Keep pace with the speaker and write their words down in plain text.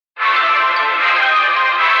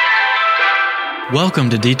Welcome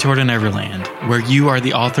to Detour to Neverland, where you are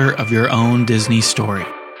the author of your own Disney story.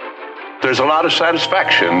 There's a lot of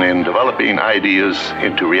satisfaction in developing ideas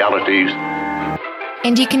into realities.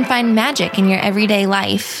 And you can find magic in your everyday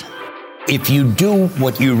life. If you do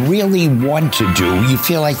what you really want to do, you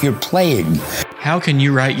feel like you're playing. How can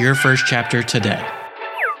you write your first chapter today?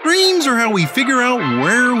 Dreams are how we figure out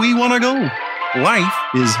where we want to go. Life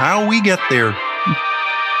is how we get there.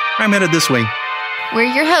 I'm headed this way. We're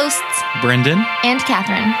your hosts, Brendan and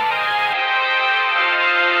Catherine.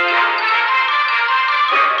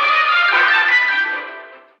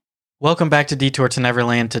 Welcome back to Detour to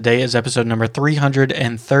Neverland. Today is episode number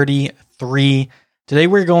 333. Today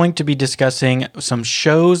we're going to be discussing some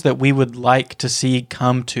shows that we would like to see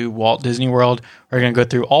come to Walt Disney World. We're going to go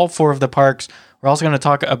through all 4 of the parks. We're also going to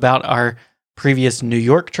talk about our previous New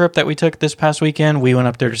York trip that we took this past weekend. We went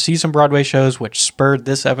up there to see some Broadway shows, which spurred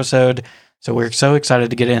this episode. So we're so excited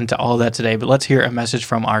to get into all of that today. But let's hear a message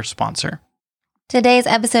from our sponsor. Today's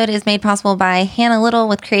episode is made possible by Hannah Little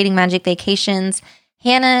with Creating Magic Vacations.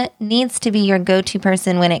 Hannah needs to be your go-to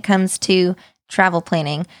person when it comes to travel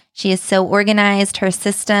planning. She is so organized. Her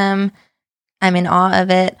system, I'm in awe of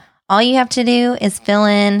it. All you have to do is fill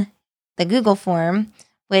in the Google form,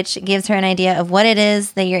 which gives her an idea of what it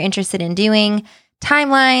is that you're interested in doing,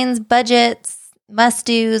 timelines, budgets,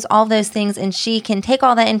 must-dos, all those things, and she can take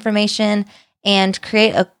all that information and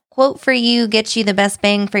create a quote for you, get you the best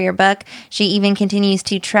bang for your buck. She even continues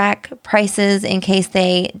to track prices in case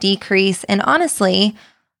they decrease. And honestly,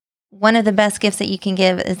 one of the best gifts that you can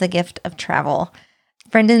give is the gift of travel.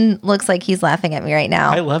 Brendan looks like he's laughing at me right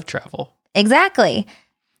now. I love travel. Exactly.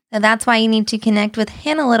 And that's why you need to connect with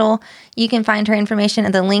Hannah Little. You can find her information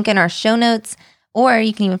at the link in our show notes, or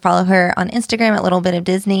you can even follow her on Instagram at Little Bit of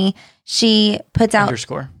Disney. She puts out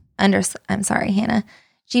I'm sorry, Hannah.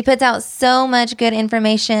 She puts out so much good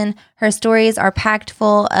information. Her stories are packed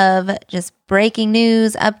full of just breaking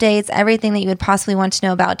news, updates, everything that you would possibly want to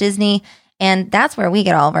know about Disney. And that's where we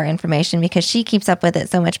get all of our information because she keeps up with it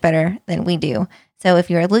so much better than we do. So if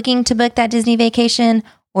you're looking to book that Disney vacation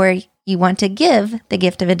or you want to give the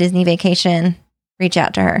gift of a Disney vacation, reach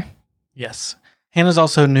out to her. Yes. Hannah's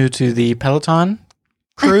also new to the Peloton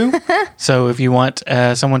crew. So if you want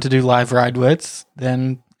someone to do live ride with,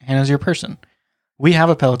 then Hannah's your person. We have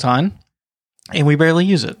a Peloton and we barely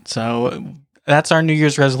use it. So that's our New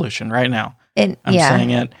Year's resolution right now. I'm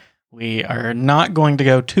saying it. We are not going to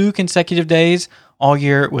go 2 consecutive days all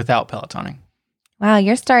year without Pelotoning. Wow,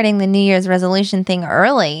 you're starting the New Year's resolution thing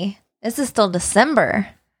early. This is still December.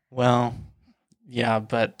 Well, yeah,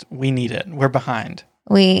 but we need it. We're behind.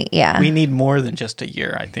 We need more than just a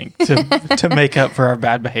year, I think, to make up for our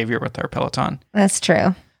bad behavior with our Peloton. That's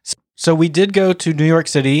true. So we did go to New York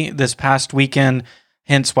City this past weekend,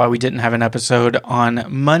 hence why we didn't have an episode on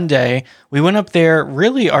Monday. We went up there,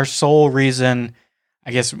 really our sole reason,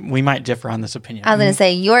 I guess we might differ on this opinion. I was going to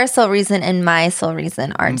say your sole reason and my sole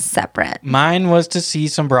reason are separate. Mine was to see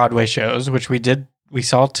some Broadway shows, which we did. We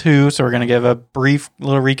saw 2, so we're going to give a brief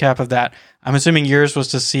little recap of that. I'm assuming yours was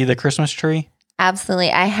to see the Christmas tree?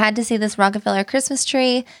 Absolutely. I had to see this Rockefeller Christmas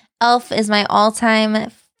tree. Elf is my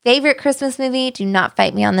all-time favorite Christmas movie. Do not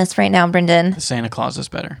fight me on this right now, Brendan. Santa Claus is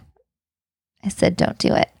better. I said don't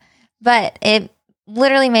do it. But it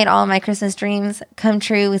literally made all of my Christmas dreams come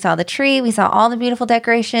true. We saw the tree. We saw all the beautiful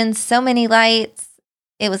decorations. So many lights.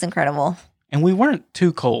 It was incredible. And we weren't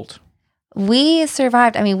too cold. We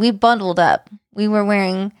survived. I mean, we bundled up. We were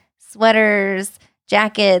wearing sweaters,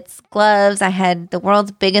 jackets, gloves. I had the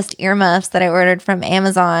world's biggest earmuffs that I ordered from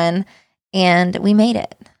Amazon, and we made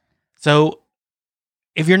it. So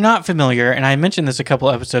if you're not familiar, and I mentioned this a couple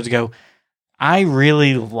episodes ago, I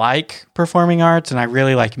really like performing arts and I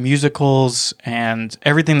really like musicals and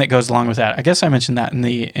everything that goes along with that. I guess I mentioned that in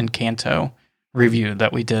the Encanto review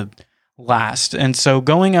that we did last. And so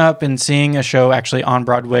going up and seeing a show actually on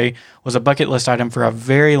Broadway was a bucket list item for a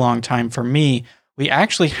very long time for me. We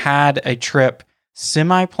actually had a trip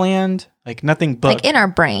semi-planned, like nothing booked. Like in our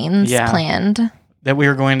brains planned. That we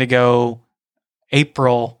were going to go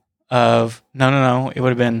April of, it would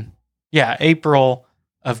have been, April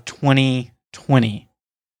of 2020.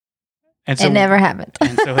 And so it never happened.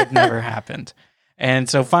 And so it never happened. And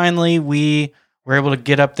so finally we were able to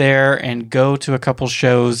get up there and go to a couple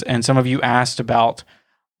shows. And some of you asked about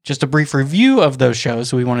just a brief review of those shows.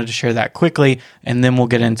 So we wanted to share that quickly. And then we'll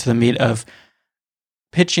get into the meat of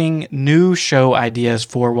pitching new show ideas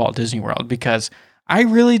for Walt Disney World. Because I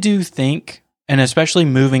really do think, and especially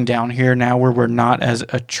moving down here now where we're not as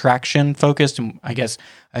attraction focused, and I guess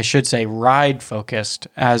I should say ride focused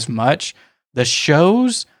as much, the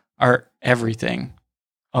shows are everything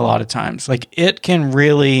a lot of times. Like it can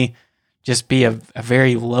really just be a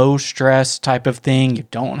very low stress type of thing. You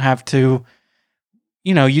don't have to,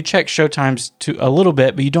 you check showtimes a little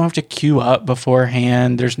bit, but you don't have to queue up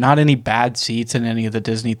beforehand. There's not any bad seats in any of the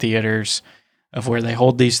Disney theaters of where they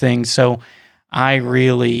hold these things. So I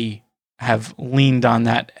really have leaned on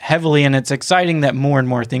that heavily, and it's exciting that more and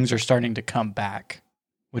more things are starting to come back.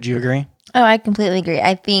 Would you agree? Oh, I completely agree.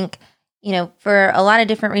 I think, for a lot of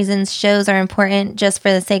different reasons, shows are important just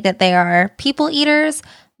for the sake that they are people eaters.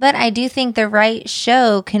 But I do think the right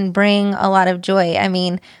show can bring a lot of joy. I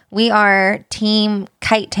mean, we are team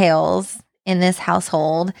Kite Tales in this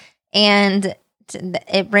household, and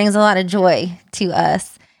it brings a lot of joy to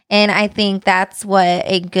us. And I think that's what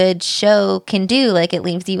a good show can do. Like, it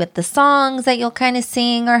leaves you with the songs that you'll kind of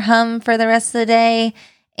sing or hum for the rest of the day.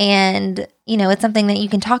 And, it's something that you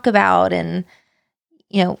can talk about. And,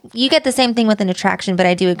 you get the same thing with an attraction, but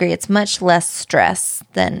I do agree it's much less stress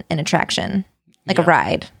than an attraction, like a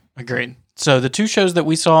ride. Agreed. So the two shows that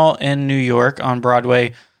we saw in New York on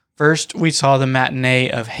Broadway, first we saw the matinee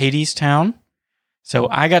of Hadestown. So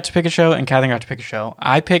I got to pick a show and Catherine got to pick a show.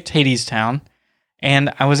 I picked Hadestown.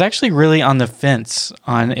 And I was actually really on the fence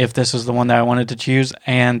on if this was the one that I wanted to choose.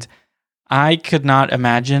 And I could not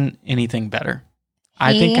imagine anything better.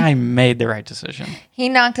 I think I made the right decision. He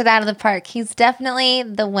knocked it out of the park. He's definitely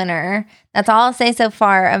the winner. That's all I'll say so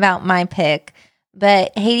far about my pick.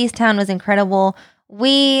 But Hadestown was incredible.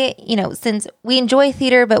 We, since we enjoy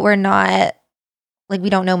theater, but we're not,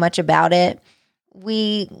 we don't know much about it.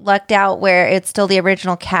 We lucked out where it's still the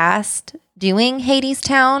original cast doing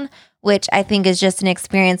Hadestown, which I think is just an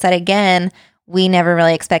experience that, again, we never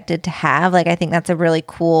really expected to have. I think that's a really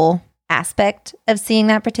cool aspect of seeing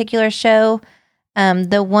that particular show.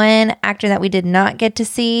 The one actor that we did not get to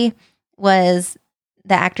see was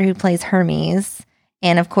the actor who plays Hermes.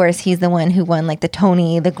 And, of course, he's the one who won, the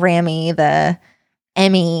Tony, the Grammy, the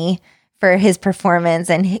Emmy for his performance.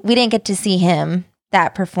 And we didn't get to see him,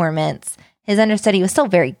 that performance. His understudy was still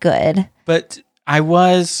very good. But I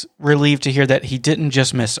was relieved to hear that he didn't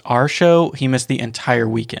just miss our show, he missed the entire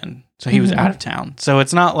weekend. So he was out of town. So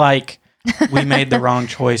it's not like we made the wrong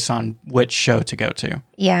choice on which show to go to.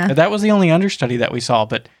 Yeah. But that was the only understudy that we saw.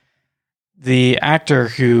 But the actor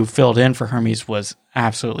who filled in for Hermes was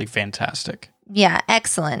absolutely fantastic. Yeah,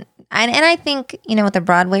 excellent. And I think, with a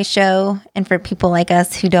Broadway show, and for people like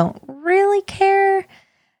us who don't really care,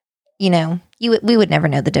 we would never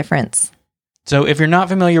know the difference. So if you're not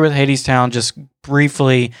familiar with Hadestown, just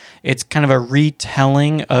briefly, it's kind of a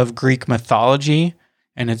retelling of Greek mythology,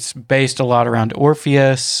 and it's based a lot around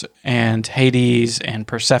Orpheus and Hades and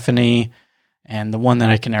Persephone, and the one that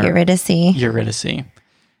I can never... Eurydice.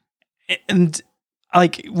 And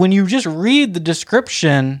when you just read the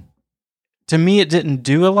description, to me, it didn't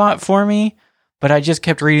do a lot for me, but I just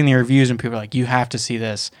kept reading the reviews, and people were like, you have to see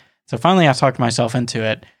this. So finally, I talked myself into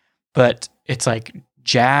it, but it's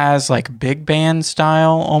jazz, big band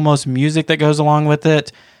style, almost music that goes along with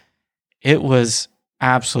it. It was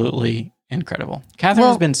absolutely incredible. Catherine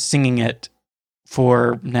has been singing it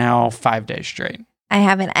for now 5 days straight. I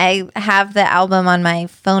haven't. I have the album on my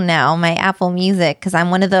phone now, my Apple Music, because I'm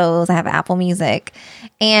one of those. I have Apple Music,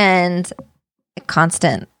 and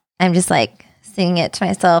constant. I'm just singing it to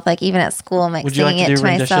myself. Even at school, I'm Would you singing like to it do to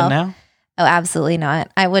rendition myself. now? Oh, absolutely not.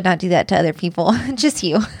 I would not do that to other people, just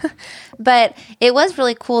you. But it was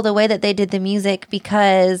really cool the way that they did the music,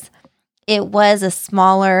 because it was a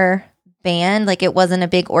smaller band. It wasn't a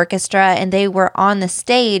big orchestra, and they were on the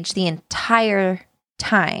stage the entire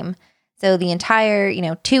time. So the entire,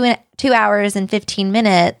 2 hours and 15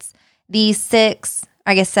 minutes, these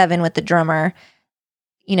 7 with the drummer,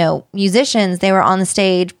 musicians, they were on the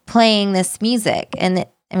stage playing this music. And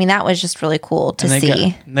that was just really cool to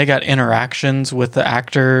see. They got interactions with the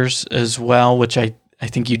actors as well, which I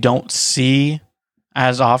think you don't see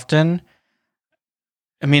as often.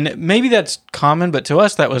 Maybe that's common, but to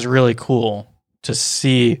us, that was really cool to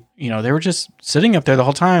see. They were just sitting up there the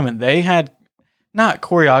whole time, and they had not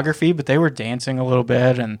choreography, but they were dancing a little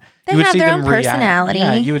bit, and they you would had see their them own personality.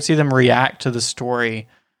 Yeah, you would see them react to the story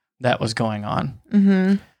that was going on.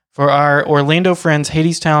 Mm-hmm. For our Orlando friends,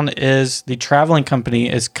 Hadestown is the traveling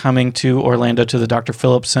company is coming to Orlando to the Dr.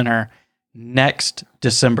 Phillips Center next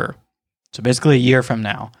December. So basically a year from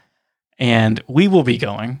now. And we will be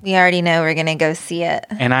going. We already know we're going to go see it.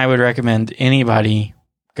 And I would recommend anybody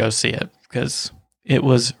go see it because it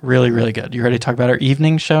was really, really good. You ready to talk about our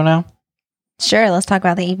evening show now? Sure, let's talk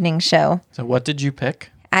about the evening show. So what did you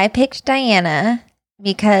pick? I picked Diana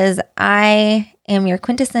because I am your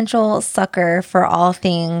quintessential sucker for all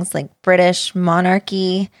things British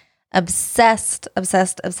monarchy, obsessed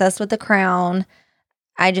with the crown.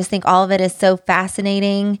 I just think all of it is so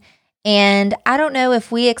fascinating. And I don't know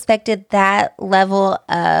if we expected that level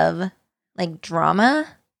of like drama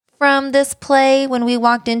from this play when we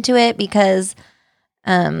walked into it, because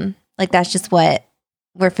like that's just what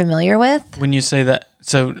we're familiar with. When you say that,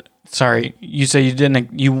 so sorry, you say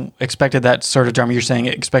you expected that sort of drama. You're saying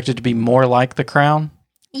it expected to be more like The Crown?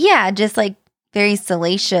 Yeah, just like very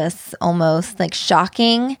salacious, almost like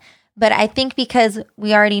shocking. But I think because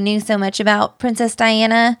we already knew so much about Princess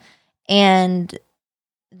Diana, and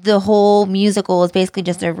the whole musical was basically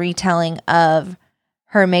just a retelling of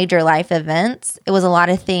her major life events. It was a lot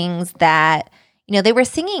of things that, you know, they were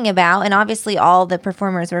singing about, and obviously all the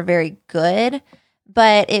performers were very good,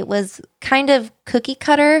 but it was kind of cookie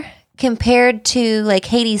cutter compared to like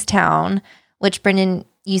Hadestown, which Brendan,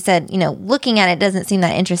 you said, you know, looking at it doesn't seem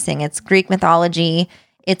that interesting. It's Greek mythology.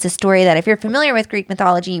 It's a story that if you're familiar with Greek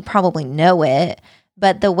mythology, you probably know it,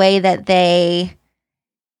 but the way that they,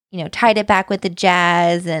 you know, tied it back with the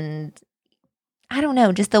jazz, and I don't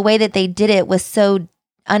know, just the way that they did it was so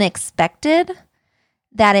unexpected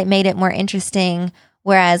that it made it more interesting.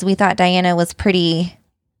 Whereas we thought Diana was pretty,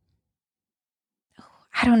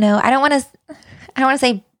 I don't know. I don't want to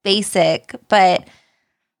say basic, but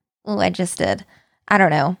I just did. I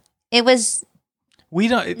don't know. It was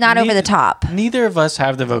not over the top. Neither of us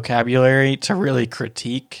have the vocabulary to really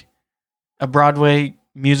critique a Broadway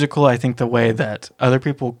musical, I think, the way that other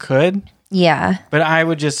people could. Yeah. But I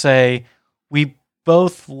would just say we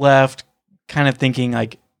both left kind of thinking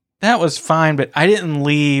like, that was fine, but I didn't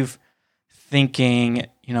leave thinking,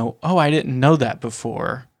 you know, oh, I didn't know that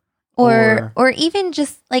before. Or even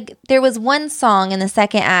just like there was one song in the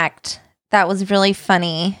second act that was really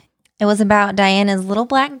funny. It was about Diana's little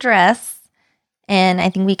black dress. And I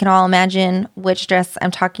think we can all imagine which dress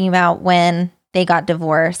I'm talking about when they got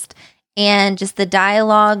divorced. And just the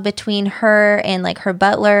dialogue between her and like her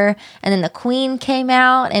butler, and then the queen came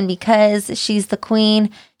out, and because she's the queen,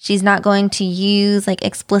 she's not going to use like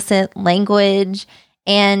explicit language.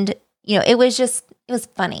 And, you know, it was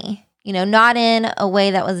funny, you know, not in a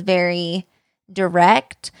way that was very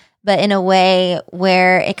direct, but in a way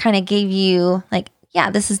where it kind of gave you like,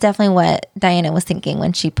 yeah, this is definitely what Diana was thinking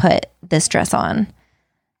when she put this dress on.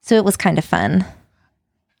 So it was kind of fun.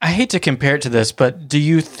 I hate to compare it to this, but do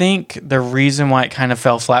you think the reason why it kind of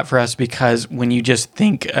fell flat for us, because when you just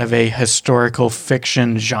think of a historical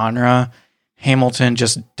fiction genre, Hamilton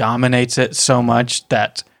just dominates it so much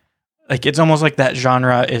that like it's almost like that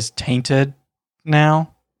genre is tainted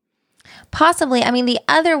now? Possibly. I mean, the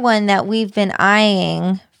other one that we've been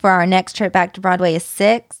eyeing for our next trip back to Broadway is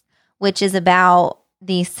Six, which is about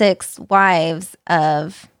the 6 wives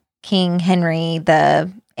of King Henry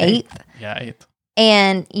the Eighth. Yeah, Eighth.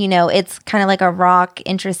 And, you know, it's kind of like a rock,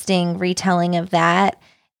 interesting retelling of that.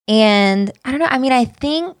 And I don't know. I mean, I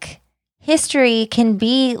think history can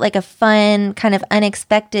be like a fun, kind of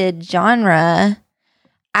unexpected genre.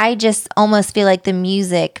 I just almost feel like the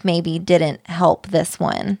music maybe didn't help this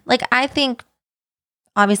one. Like, I think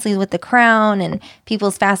obviously with The Crown and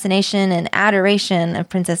people's fascination and adoration of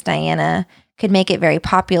Princess Diana could make it very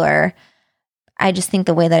popular. I just think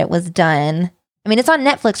the way that it was done, I mean, it's on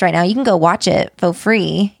Netflix right now. You can go watch it for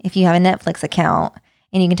free if you have a Netflix account,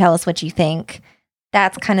 and you can tell us what you think.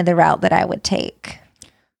 That's kind of the route that I would take.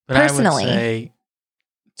 But personally, I would say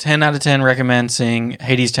 10 out of 10 recommend seeing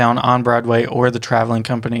Hadestown on Broadway or the Traveling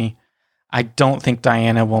Company. I don't think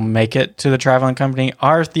Diana will make it to the Traveling Company.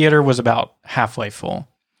 Our theater was about halfway full.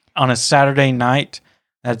 On a Saturday night,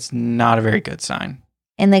 that's not a very good sign.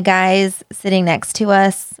 And the guys sitting next to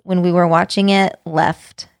us when we were watching it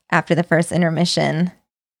left after the first intermission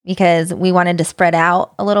because we wanted to spread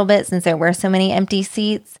out a little bit since there were so many empty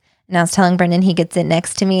seats. And I was telling Brendan he could sit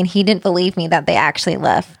next to me, and he didn't believe me that they actually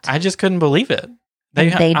left. I just couldn't believe it. They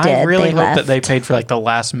did. I really They hope left. that they paid for like the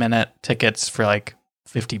last minute tickets for like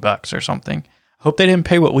 $50 or something. Hope they didn't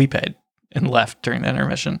pay what we paid and left during the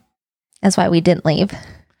intermission. That's why we didn't leave.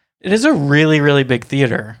 It is a really, really big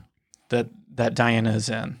theater that Diana is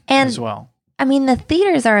in as well. I mean, the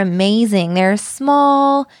theaters are amazing. They're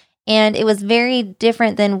small, and it was very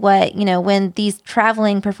different than what, you know, when these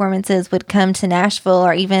traveling performances would come to Nashville,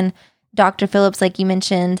 or even Dr. Phillips, like you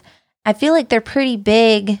mentioned. I feel like they're pretty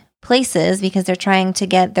big places because they're trying to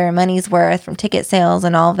get their money's worth from ticket sales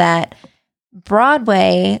and all that.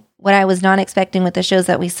 Broadway, what I was not expecting with the shows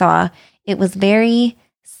that we saw, it was very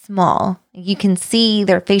small. You can see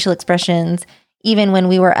their facial expressions even when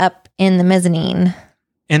we were up in the mezzanine.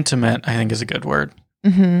 Intimate, I think, is a good word.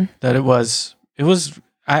 Mm-hmm. That it was.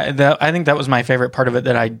 I think that was my favorite part of it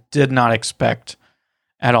that I did not expect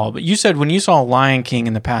at all. But you said when you saw Lion King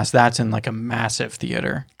in the past, that's in like a massive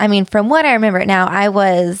theater. I mean, from what I remember now, I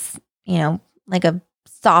was, you know, like a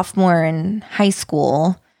sophomore in high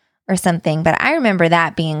school or something, but I remember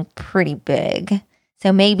that being pretty big.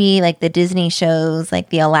 So maybe like the Disney shows, like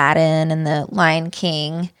the Aladdin and the Lion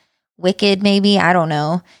King, Wicked, maybe, I don't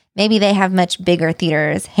know. Maybe they have much bigger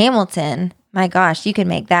theaters. Hamilton, my gosh, you could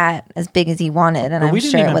make that as big as you wanted, and But I'm we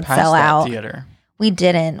didn't sure it even would pass sell that out. theater. We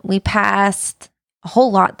didn't. We passed a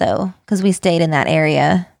whole lot though, because we stayed in that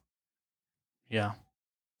area. Yeah.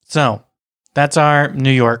 So that's our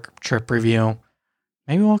New York trip review.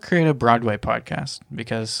 Maybe we'll create a Broadway podcast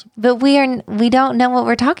because, But we don't know what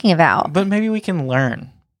we're talking about. but maybe we can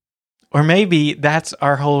learn, or maybe that's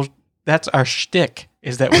our shtick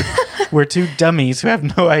is that we're two dummies who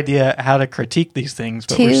have no idea how to critique these things,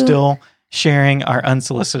 but we're Two- still sharing our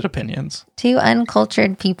unsolicited opinions. Two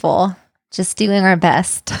uncultured people just doing our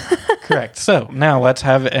best. Correct. So now let's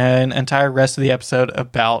have an entire rest of the episode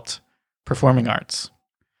about performing arts.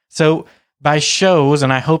 So by shows,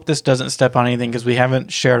 and I hope this doesn't step on anything because we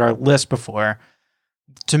haven't shared our list before.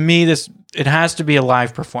 To me, it has to be a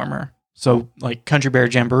live performer. So like Country Bear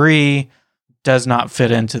Jamboree does not fit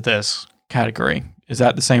into this category. Is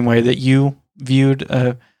that the same way that you viewed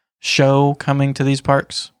a show coming to these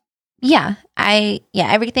parks? Yeah,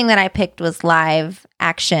 everything that I picked was live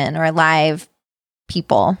action or live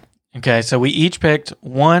people. Okay, so we each picked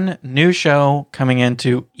one new show coming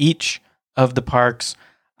into each of the parks.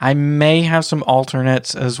 I may have some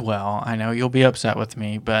alternates as well. I know you'll be upset with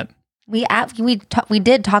me, but We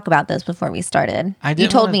did talk about this before we started. I You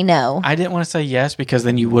didn't told wanna- me no. I didn't want to say yes because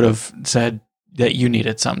then you would have said that you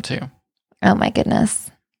needed some too. Oh my goodness.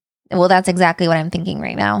 Well, that's exactly what I'm thinking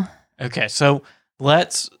right now. Okay, so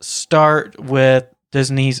let's start with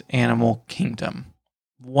Disney's Animal Kingdom.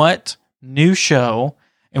 What new show,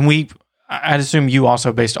 and I'd assume you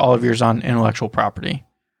also based all of yours on intellectual property.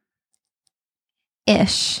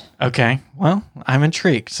 Ish. Okay, well, I'm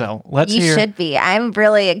intrigued. So let's You hear. should be. I'm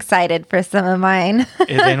really excited for some of mine.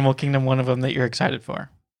 Is Animal Kingdom one of them that you're excited for?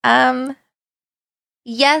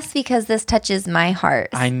 Yes, because this touches my heart.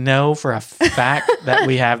 I know for a fact that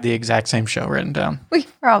we have the exact same show written down. We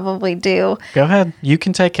probably do. Go ahead. You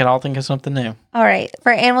can take it. I'll think of something new. All right.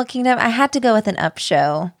 For Animal Kingdom, I had to go with an up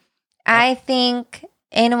show. I think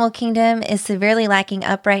Animal Kingdom is severely lacking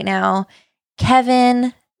up right now.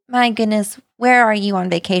 Kevin, my goodness, where are you on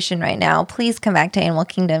vacation right now? Please come back to Animal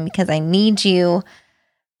Kingdom because I need you.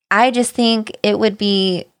 I just think it would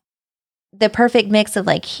be the perfect mix of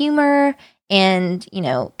like humor and, you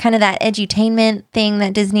know, kind of that edutainment thing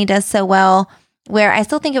that Disney does so well, where I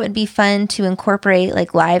still think it would be fun to incorporate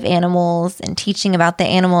like live animals and teaching about the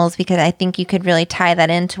animals, because I think you could really tie that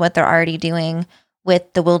into what they're already doing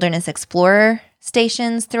with the Wilderness Explorer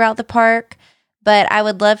stations throughout the park. But I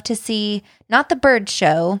would love to see not the bird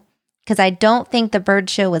show, because I don't think the bird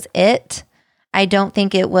show was it. I don't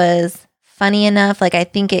think it was funny enough. Like, I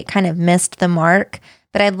think it kind of missed the mark.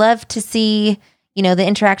 But I'd love to see, you know, the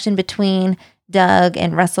interaction between Doug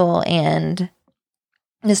and Russell and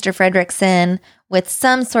Mr. Fredricksen with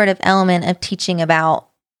some sort of element of teaching about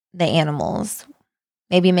the animals.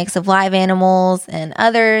 Maybe a mix of live animals and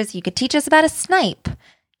others. You could teach us about a snipe.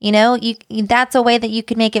 You know, that's a way that you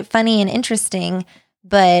could make it funny and interesting,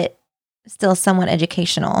 but still somewhat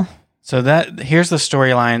educational. So here's the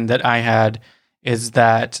storyline that I had, is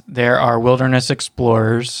that there are Wilderness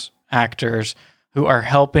Explorers actors who are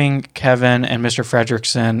helping Kevin and Mr.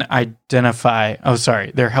 Fredricksen identify. Oh,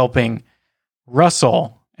 sorry. They're helping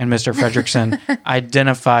Russell and Mr. Fredricksen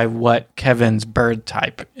identify what Kevin's bird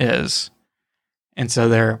type is. And so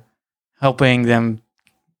they're helping them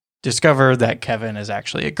discover that Kevin is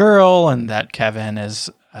actually a girl and that Kevin is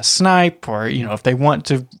a snipe, or, you know, if they want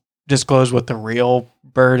to disclose what the real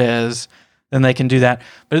bird is, then they can do that.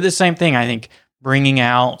 But it's the same thing, I think, bringing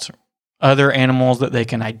out other animals that they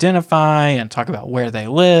can identify and talk about where they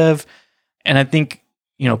live. And I think,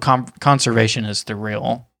 you know, conservation is the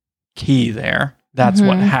real key there. That's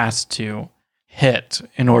what has to hit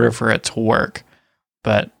in order for it to work.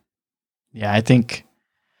 But yeah, I think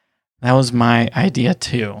that was my idea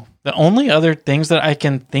too. The only other things that I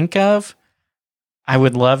can think of, I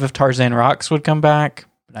would love if Tarzan Rocks would come back.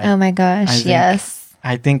 But Oh my gosh, yes.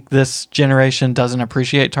 I think this generation doesn't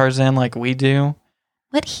appreciate Tarzan like we do.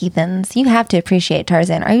 What heathens? You have to appreciate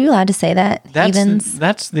Tarzan. Are you allowed to say that? Heathens?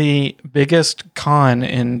 That's the biggest con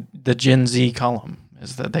in the Gen Z column,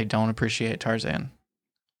 is that they don't appreciate Tarzan.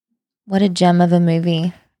 What a gem of a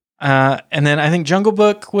movie. And then I think Jungle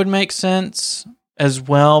Book would make sense as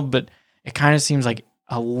well, but it kind of seems like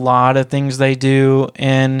a lot of things they do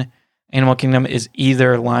in Animal Kingdom is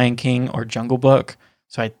either Lion King or Jungle Book.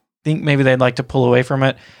 So I think maybe they'd like to pull away from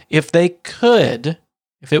it. If they could,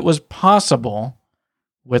 if it was possible,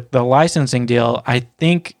 with the licensing deal, I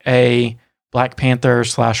think a Black Panther /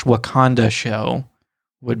 Wakanda show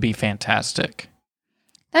would be fantastic.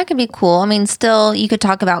 That could be cool. I mean, still, you could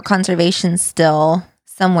talk about conservation still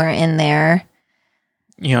somewhere in there.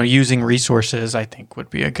 Using resources, I think, would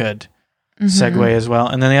be a good segue as well.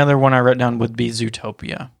 And then the other one I wrote down would be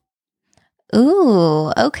Zootopia.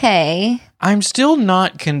 Ooh, okay. I'm still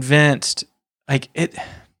not convinced.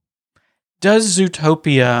 Does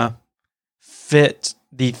Zootopia fit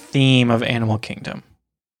the theme of Animal Kingdom?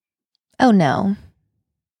 Oh, no.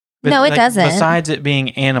 No, it doesn't. Besides it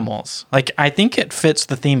being animals. I think it fits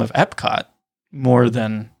the theme of Epcot more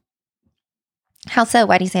than... How so?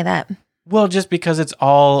 Why do you say that? Well, just because it's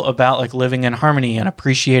all about living in harmony and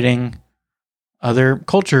appreciating other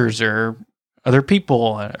cultures or other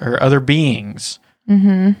people or other beings,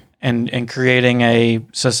 and creating a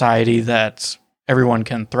society that everyone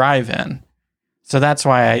can thrive in. So that's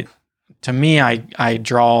why I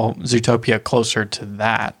draw Zootopia closer to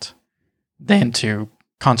that than to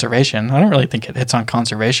conservation. I don't really think it hits on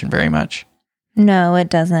conservation very much. No, it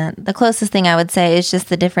doesn't. The closest thing I would say is just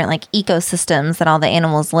the different ecosystems that all the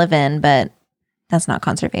animals live in, but that's not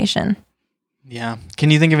conservation. Yeah.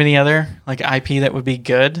 Can you think of any other IP that would be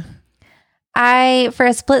good? I, for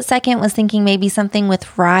a split second, was thinking maybe something with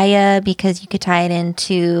Raya, because you could tie it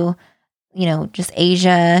into, just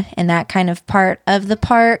Asia and that kind of part of the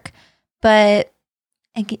park. But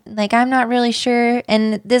I'm not really sure.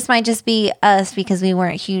 And this might just be us because we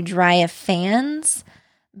weren't huge Raya fans.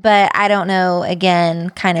 But I don't know, again,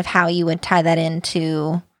 kind of how you would tie that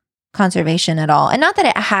into conservation at all. And not that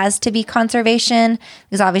it has to be conservation,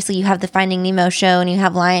 because obviously you have the Finding Nemo show and you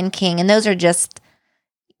have Lion King, and those are just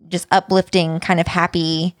uplifting, kind of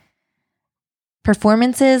happy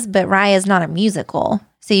performances. But Raya is not a musical,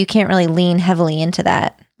 so you can't really lean heavily into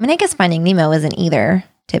that. I mean, I guess Finding Nemo isn't either,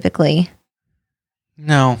 typically.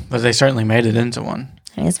 No, but they certainly made it into one.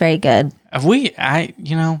 It's very good. I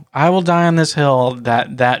will die on this hill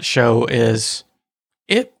that show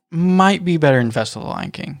it might be better than Festival of the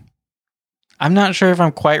Lion King. I'm not sure if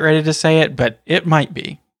I'm quite ready to say it, but it might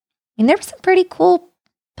be. And there was some pretty cool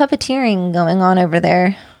puppeteering going on over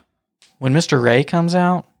there. When Mr. Ray comes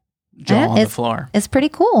out, jaw on the floor. It's pretty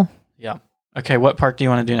cool. Yeah. Okay, what park do you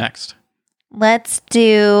want to do next? Let's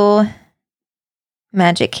do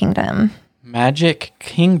Magic Kingdom. Magic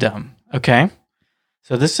Kingdom. Okay.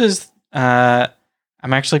 So this is, I'm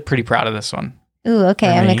actually pretty proud of this one. Ooh, okay.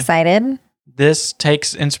 I'm excited. This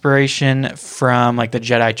takes inspiration from the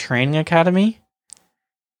Jedi Training Academy.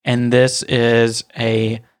 And this is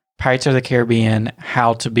a Pirates of the Caribbean,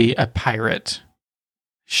 How to Be a Pirate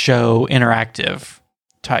show, interactive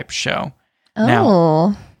type show. Oh.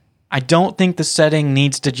 Now, I don't think the setting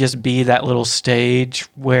needs to just be that little stage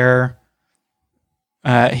where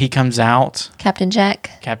he comes out. Captain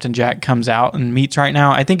Jack comes out and meets right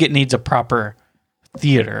now. I think it needs a proper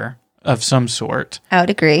theater of some sort. I would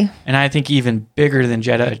agree. And I think even bigger than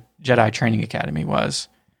Jedi Training Academy was.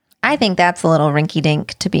 I think that's a little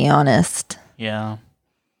rinky-dink, to be honest. Yeah.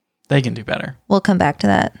 They can do better. We'll come back to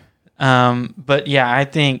that. But yeah, I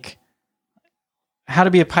think How to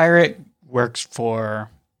Be a Pirate works for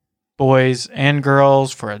boys and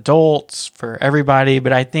girls, for adults, for everybody.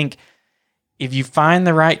 But I think if you find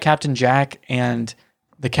the right Captain Jack, and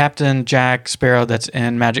the Captain Jack Sparrow that's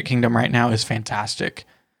in Magic Kingdom right now is fantastic.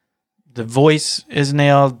 The voice is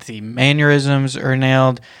nailed. The mannerisms are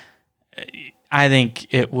nailed. I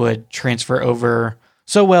think it would transfer over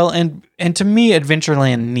so well. And to me,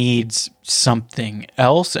 Adventureland needs something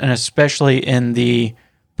else. And especially in the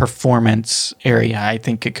performance area, I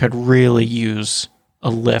think it could really use a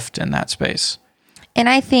lift in that space. And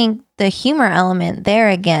I think the humor element there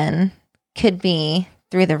again could be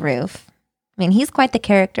through the roof. I mean, he's quite the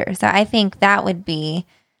character. So I think that would be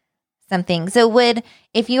something. So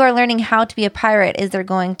if you are learning how to be a pirate, is there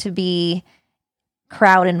going to be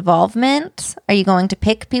crowd involvement? Are you going to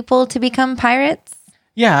pick people to become pirates?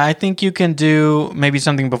 Yeah, I think you can do maybe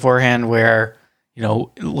something beforehand where,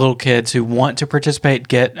 little kids who want to participate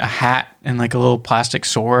get a hat and a little plastic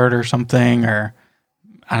sword or something, or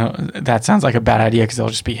that sounds like a bad idea because they'll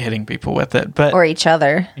just be hitting people with it. Or each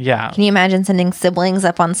other. Yeah. Can you imagine sending siblings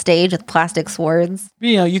up on stage with plastic swords?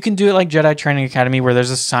 You can do it like Jedi Training Academy where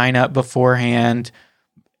there's a sign up beforehand.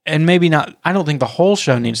 And maybe not, I don't think the whole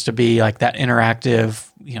show needs to be like that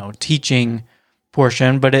interactive, teaching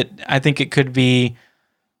portion, but I think it could be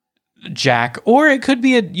Jack, or it could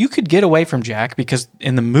be you could get away from Jack, because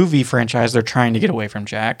in the movie franchise, they're trying to get away from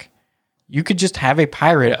Jack. You could just have a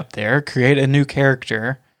pirate up there, create a new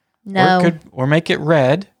character. No. Or make it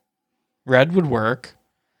Red. Red would work.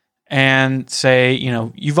 and say,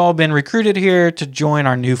 you've all been recruited here to join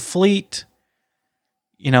our new fleet.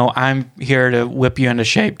 I'm here to whip you into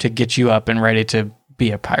shape to get you up and ready to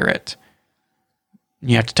be a pirate.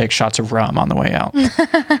 You have to take shots of rum on the way out.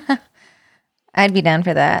 I'd be down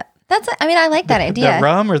for that. I like that idea. The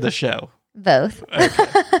rum or the show? Both.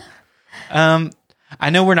 Okay. I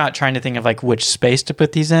know we're not trying to think of like which space to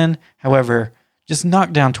put these in. However, just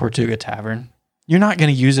knock down Tortuga Tavern. You're not going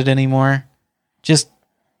to use it anymore.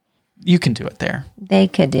 You can do it there. They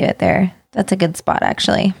could do it there. That's a good spot,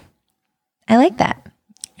 actually. I like that.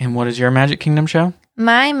 And what is your Magic Kingdom show?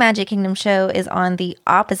 My Magic Kingdom show is on the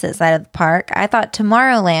opposite side of the park. I thought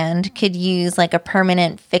Tomorrowland could use like a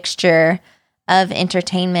permanent fixture of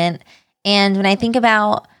entertainment. And when I think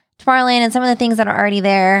about Tomorrowland and some of the things that are already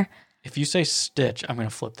there. If you say Stitch, I'm going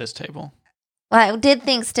to flip this table. Well, I did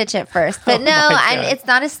think Stitch at first, but no, it's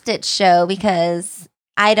not a Stitch show because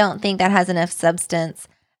I don't think that has enough substance.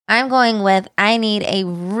 I'm going with I need a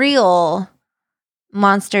real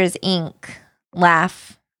Monsters, Inc.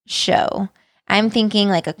 laugh show. I'm thinking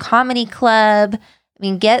like a comedy club.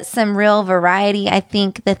 Get some real variety. I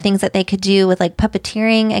think the things that they could do with like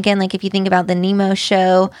puppeteering, again, like if you think about the Nemo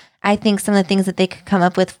show, I think some of the things that they could come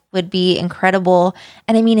up with would be incredible.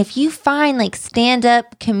 And if you find like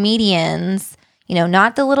stand-up comedians,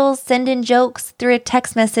 not the little send in jokes through a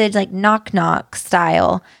text message, like knock knock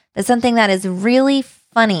style, but something that is really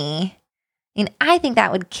funny. I think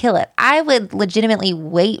that would kill it. I would legitimately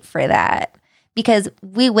wait for that because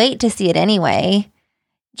we wait to see it anyway,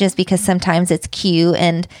 just because sometimes it's cute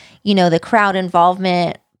and, the crowd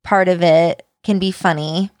involvement part of it can be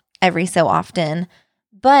funny every so often.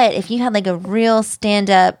 But if you had like a real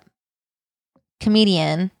stand-up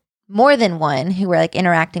comedian, more than one, who were like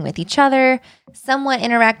interacting with each other, somewhat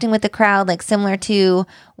interacting with the crowd, like similar to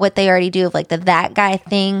what they already do of like the That Guy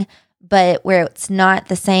thing, but where it's not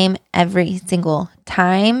the same every single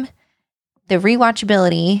time, the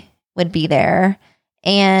rewatchability would be there.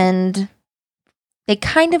 And they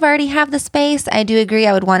kind of already have the space. I do agree.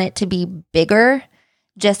 I would want it to be bigger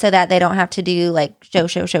just so that they don't have to do like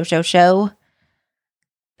show.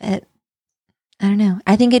 But I don't know.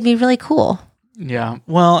 I think it'd be really cool. Yeah.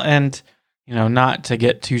 Well, and, not to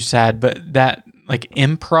get too sad, but that like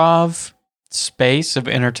improv space of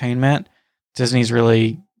entertainment, Disney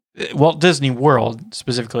World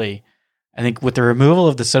specifically, I think with the removal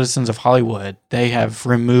of the Citizens of Hollywood, they have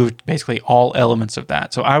removed basically all elements of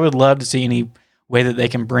that. So I would love to see any way that they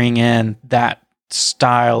can bring in that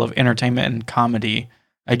style of entertainment and comedy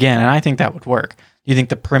again. And I think that would work. Do you think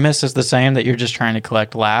the premise is the same, that you're just trying to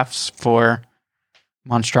collect laughs for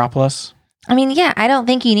Monstropolis? Yeah, I don't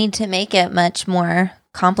think you need to make it much more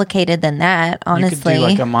complicated than that, honestly. You could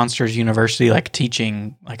do like a Monsters University, like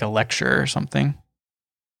teaching like a lecture or something.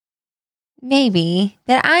 Maybe.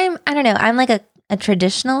 But I don't know. I'm like a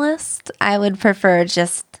traditionalist. I would prefer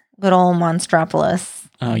just good old Monstropolis.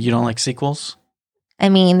 Oh, you don't like sequels?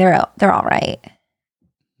 They're all right.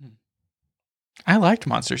 I liked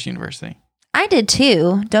Monsters University. I did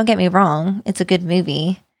too. Don't get me wrong. It's a good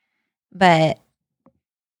movie. But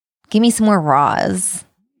give me some more Raws.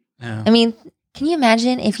 Yeah. Can you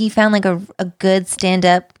imagine if you found like a good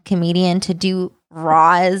stand-up comedian to do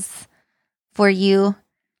Raws for you?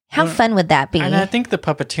 How fun would that be? And I think the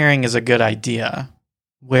puppeteering is a good idea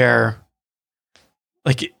where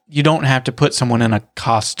like you don't have to put someone in a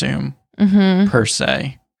costume per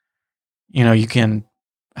se. You can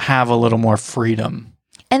have a little more freedom.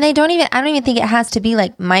 And I don't even think it has to be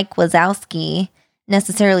like Mike Wazowski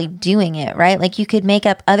necessarily doing it, right? Like you could make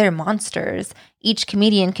up other monsters. Each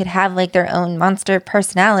comedian could have like their own monster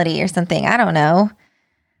personality or something. I don't know.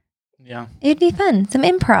 Yeah. It'd be fun. Some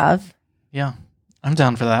improv. Yeah. I'm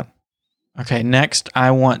down for that. Okay, next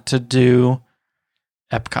I want to do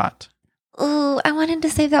Epcot. Ooh, I wanted to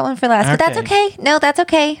save that one for last, but that's okay. No, that's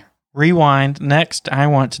okay. Rewind. Next, I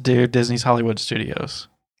want to do Disney's Hollywood Studios.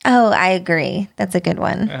 Oh, I agree. That's a good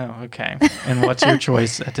one. Oh, okay. And what's your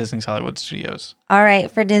choice at Disney's Hollywood Studios? All right,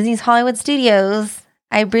 for Disney's Hollywood Studios,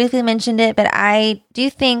 I briefly mentioned it, but I do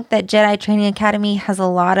think that Jedi Training Academy has a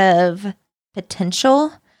lot of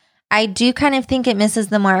potential. I do kind of think it misses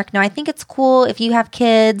the mark. Now, I think it's cool if you have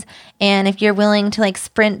kids and if you're willing to like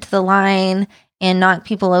sprint to the line and knock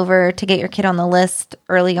people over to get your kid on the list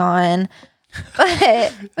early on.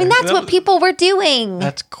 But that's what people were doing.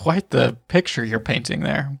 That's quite the picture you're painting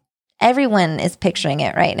there. Everyone is picturing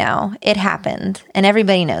it right now. It happened and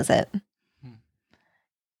everybody knows it.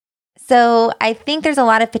 So I think there's a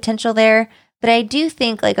lot of potential there, but I do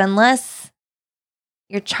think like unless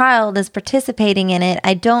your child is participating in it,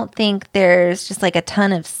 I don't think there's just like a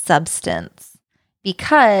ton of substance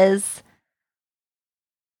because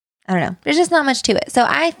I don't know. There's just not much to it. So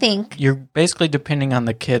I think You're basically depending on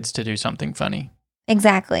the kids to do something funny.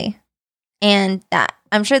 exactly. And that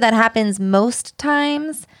I'm sure that happens most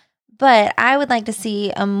times, but I would like to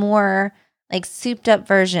see a more like souped up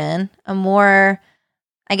version, a more,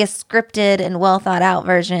 I guess, scripted and well thought out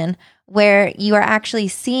version where you are actually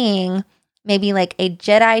seeing maybe like a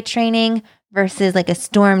Jedi training versus like a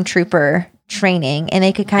stormtrooper training, and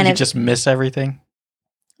they could kind You of just miss everything.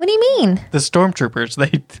 What do you mean? The stormtroopers,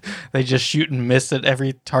 they just shoot and miss at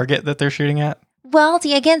every target that they're shooting at. Well,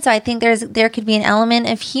 see, again, so I think there could be an element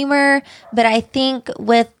of humor, but I think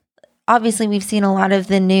with obviously we've seen a lot of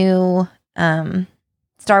the new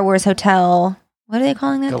Star Wars Hotel. What are they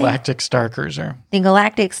calling that Galactic Star Cruiser. thing? The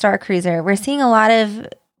Galactic Star Cruiser. We're seeing a lot of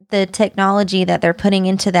the technology that they're putting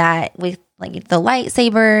into that with like the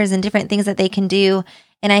lightsabers and different things that they can do.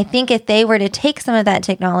 And I think if they were to take some of that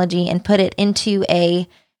technology and put it into a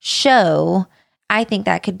show, I think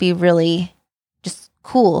that could be really just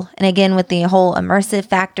cool. And again, with the whole immersive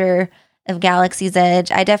factor of Galaxy's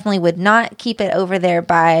Edge, I definitely would not keep it over there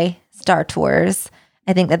by Star Tours.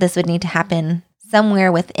 I think that this would need to happen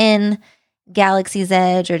somewhere within Galaxy's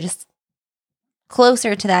Edge or just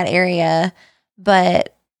closer to that area.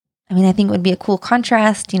 But I mean, I think it would be a cool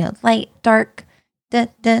contrast, light, dark,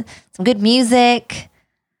 some good music.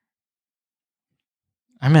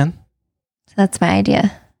 I'm in. So that's my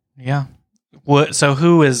idea. Yeah. So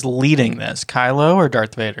who is leading this, Kylo or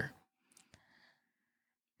Darth Vader?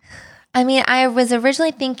 I mean, I was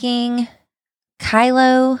originally thinking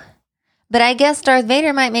Kylo, but I guess Darth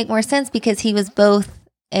Vader might make more sense because he was both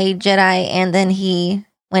a Jedi and then he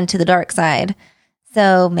went to the dark side.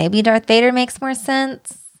 So maybe Darth Vader makes more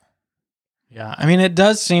sense. Yeah. I mean, it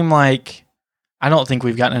does seem like, I don't think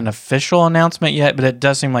we've gotten an official announcement yet, but it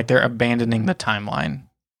does seem like they're abandoning the timeline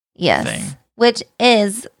Yes. thing. Which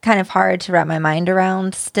is kind of hard to wrap my mind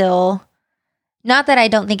around still. Not that I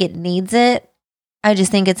don't think it needs it. I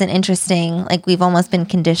just think it's an interesting, like we've almost been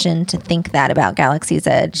conditioned to think that about Galaxy's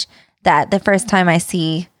Edge, that the first time I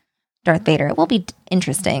see Darth Vader, it will be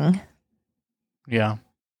interesting. Yeah.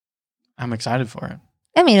 I'm excited for it.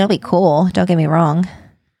 I mean, it'll be cool. Don't get me wrong.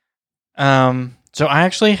 So I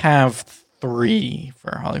actually have 3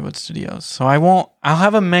 for Hollywood Studios. So I'll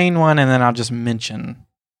have a main one and then I'll just mention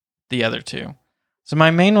the other 2. So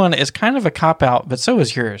my main one is kind of a cop-out, but so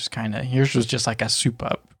is yours, kind of. Yours was just like a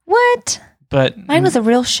soup-up. What? But Mine was a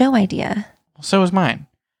real show idea. so is mine.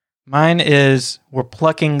 Mine is we're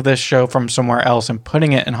plucking this show from somewhere else and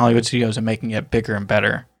putting it in Hollywood Studios and making it bigger and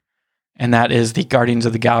better. And that is the Guardians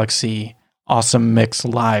of the Galaxy Awesome Mix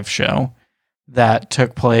live show that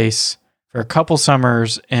took place for a couple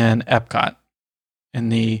summers in Epcot in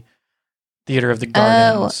the Theater of the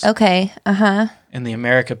Gardens. Oh, okay. Uh-huh. In the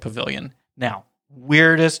America Pavilion. Now,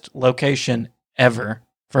 weirdest location ever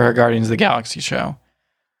for a Guardians of the Galaxy show.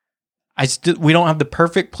 We don't have the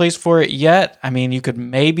perfect place for it yet. I mean, you could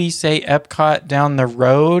maybe say Epcot down the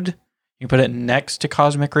road. You put it next to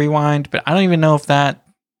Cosmic Rewind, but I don't even know if that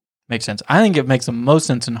makes sense. I think it makes the most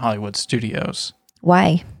sense in Hollywood Studios.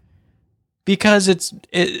 Why? Because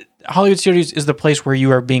Hollywood Studios is the place where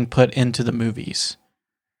you are being put into the movies.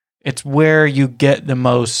 It's where you get the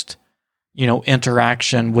most,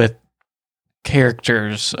 interaction with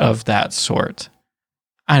characters of that sort.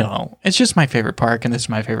 I don't know. It's just my favorite park, and this is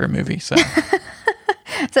my favorite movie. So,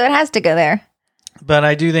 So it has to go there. but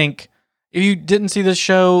I do think if you didn't see this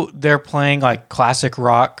show, they're playing like classic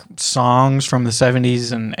rock songs from the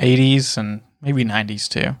 70s and 80s and maybe 90s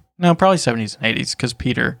too. No, probably 70s and 80s because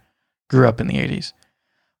Peter grew up in the 80s.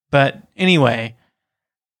 But anyway,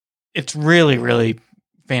 it's really, really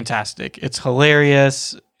fantastic. It's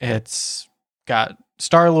hilarious. It's got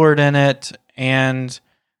Star-Lord in it and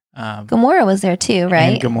Gamora was there too,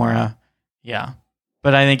 right? And Gamora. Yeah.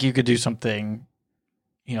 But I think you could do something,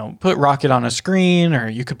 put Rocket on a screen, or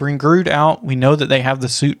you could bring Groot out. We know that they have the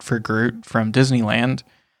suit for Groot from Disneyland.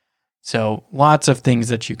 So lots of things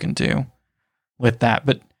that you can do with that.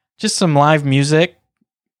 But just some live music.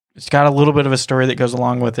 It's got a little bit of a story that goes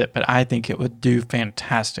along with it, but I think it would do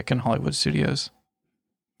fantastic in Hollywood Studios.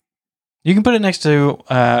 You can put it next to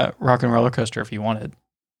Rock and Roller Coaster if you wanted.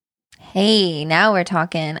 Hey, now we're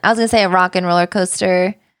talking. I was going to say a Rock and Roller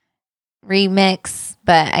Coaster remix,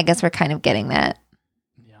 but I guess we're kind of getting that.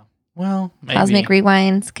 Yeah. Well, maybe. Cosmic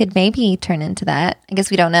Rewinds could maybe turn into that. I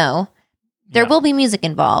guess we don't know. There will be music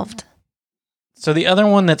involved. So the other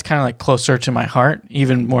one that's kind of like closer to my heart,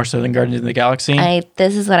 even more so than Guardians of the Galaxy,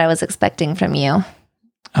 This is what I was expecting from you.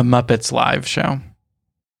 a Muppets live show.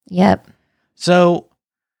 Yep. So,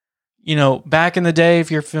 back in the day, if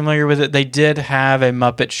you're familiar with it, they did have a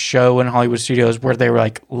Muppet show in Hollywood Studios where they were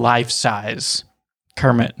like life-size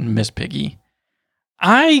Kermit and Miss Piggy.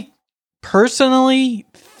 I personally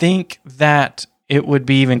think that it would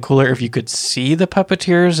be even cooler if you could see the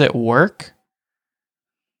puppeteers at work.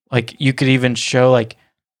 Like you could even show like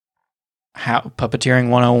how puppeteering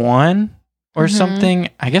 101 or something.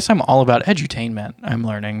 I guess I'm all about edutainment. I'm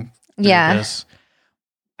learning this.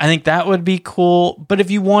 I think that would be cool. But if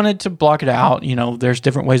you wanted to block it out, there's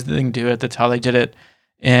different ways that they can do it. That's how they did it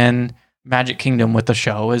in Magic Kingdom with the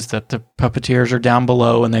show, is that the puppeteers are down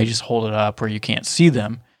below and they just hold it up where you can't see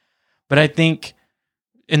them. But I think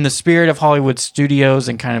in the spirit of Hollywood studios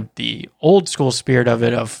and kind of the old school spirit of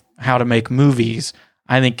it, of how to make movies,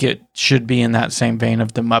 I think it should be in that same vein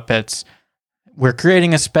of the Muppets. We're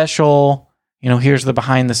creating a special, here's the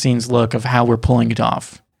behind the scenes look of how we're pulling it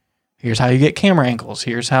off. Here's how you get camera angles.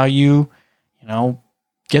 Here's how you,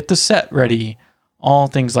 get the set ready. All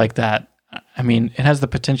things like that. I mean, it has the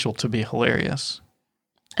potential to be hilarious.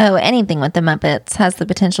 Oh, anything with the Muppets has the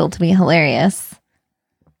potential to be hilarious.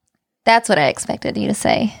 That's what I expected you to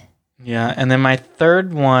say. Yeah, and then my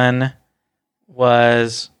third one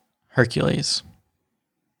was Hercules.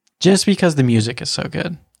 Just because the music is so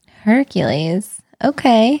good. Hercules.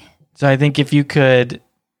 Okay. So I think if you could,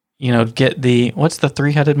 get what's the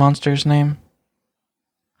three-headed monster's name?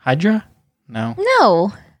 Hydra? No.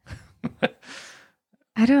 No.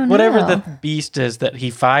 I don't know. Whatever the beast is that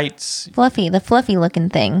he fights. Fluffy, the fluffy looking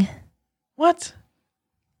thing. What?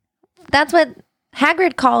 That's what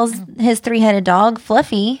Hagrid calls his three-headed dog,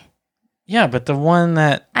 Fluffy. Yeah, but the one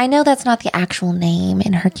that... I know that's not the actual name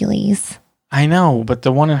in Hercules. I know, but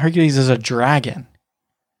the one in Hercules is a dragon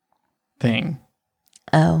thing.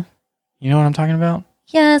 Oh. You know what I'm talking about?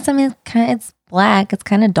 Yes, I mean, it's black. It's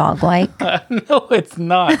kind of dog-like. No, it's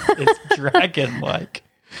not. It's dragon-like.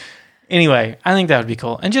 Anyway, I think that would be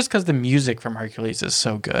cool. And just because the music from Hercules is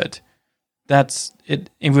so good, that's it.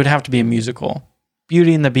 It would have to be a musical.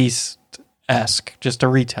 Beauty and the Beast-esque, just a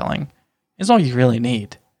retelling, is all you really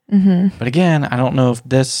need. Mm-hmm. But again, I don't know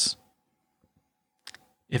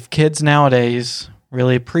if kids nowadays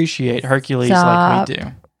really appreciate Hercules like we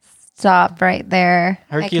do. Stop right there.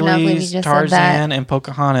 Hercules, Tarzan, and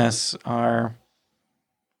Pocahontas are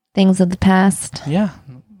things of the past. Yeah.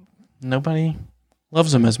 Nobody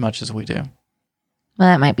loves them as much as we do. Well,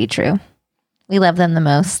 that might be true. We love them the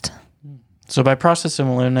most. So by process of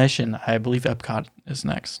elimination, I believe Epcot is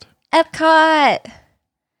next. Epcot!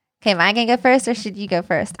 Okay, am I going to go first or should you go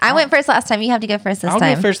first? I went first last time. You have to go first this time.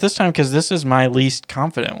 I'll go first this time because this is my least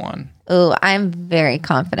confident one. Oh, I'm very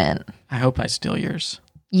confident. I hope I steal yours.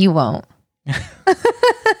 You won't.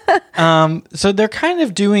 So they're kind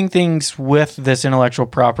of doing things with this intellectual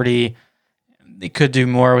property. They could do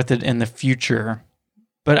more with it in the future.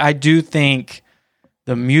 But I do think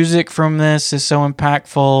the music from this is so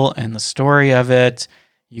impactful and the story of it.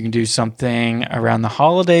 You can do something around the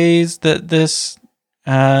holidays that this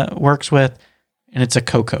works with. And it's a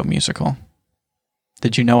Coco musical.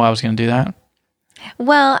 Did you know I was going to do that?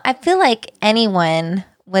 Well, I feel like anyone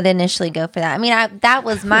would initially go for that. I mean, that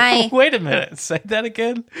was my... Wait a minute. Say that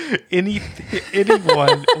again.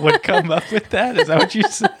 Anyone would come up with that? Is that what you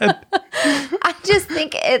said? I just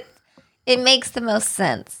think it makes the most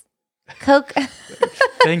sense.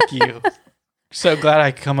 Thank you. So glad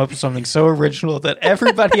I could come up with something so original that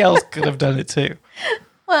everybody else could have done it too.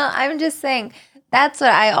 Well, I'm just saying that's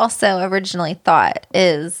what I also originally thought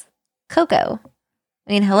is Coco.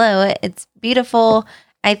 I mean, hello, it's beautiful.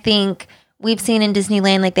 I think we've seen in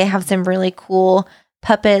Disneyland, like they have some really cool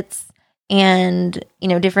puppets and,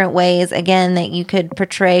 different ways, again, that you could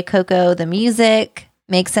portray Coco. The music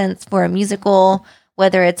makes sense for a musical,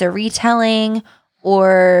 whether it's a retelling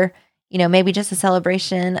or, maybe just a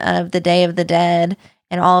celebration of the Day of the Dead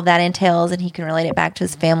and all of that entails, and he can relate it back to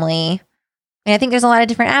his family. And I think there's a lot of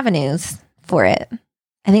different avenues for it.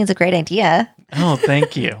 I think it's a great idea. Oh,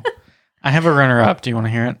 thank you. I have a runner-up. Do you want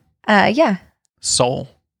to hear it? Yeah. Soul.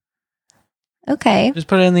 Okay. Just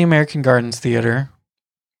put it in the American Gardens Theater.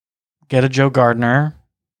 Get a Joe Gardner.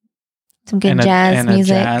 Some good jazz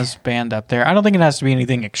music. And a jazz band up there. I don't think it has to be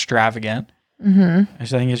anything extravagant. Mm-hmm. I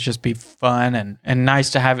think it's just be fun and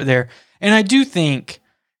nice to have it there. And I do think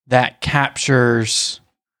that captures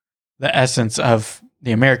the essence of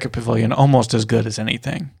the American Pavilion almost as good as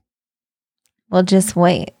anything. Well, just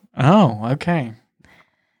wait. Oh, okay.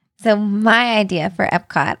 So my idea for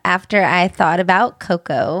Epcot, after I thought about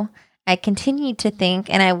Coco, I continued to think,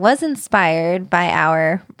 and I was inspired by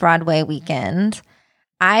our Broadway weekend.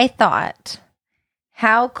 I thought,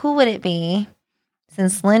 how cool would it be,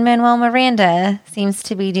 since Lin-Manuel Miranda seems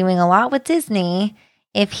to be doing a lot with Disney,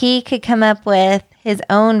 if he could come up with his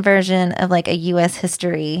own version of like a U.S.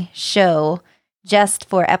 history show just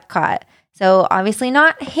for Epcot. So obviously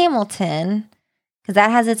not Hamilton, because that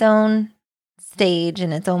has its own stage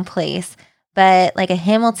and its own place, but like a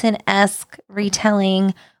Hamilton-esque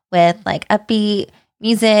retelling with like upbeat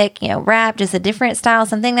music, rap, just a different style,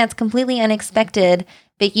 something that's completely unexpected,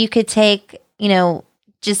 but you could take,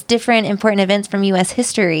 just different important events from U.S.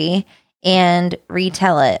 history and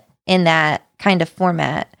retell it in that kind of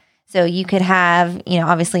format. So you could have,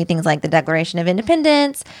 obviously things like the Declaration of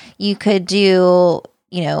Independence. You could do,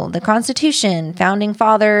 the Constitution, Founding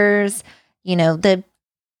Fathers, the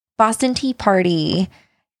Boston Tea Party.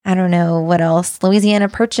 I don't know what else. Louisiana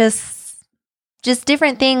Purchase. Just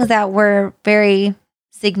different things that were very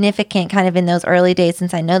significant kind of in those early days,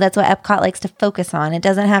 since I know that's what Epcot likes to focus on. It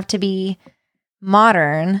doesn't have to be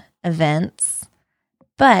modern events,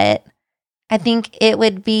 but I think it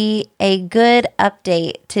would be a good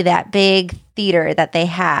update to that big theater that they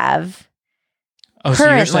have. Oh,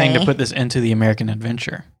 so you're saying to put this into the American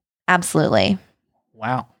Adventure? Absolutely.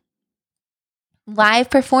 Wow. Live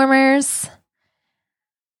performers.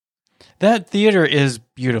 That theater is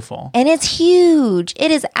beautiful. And it's huge.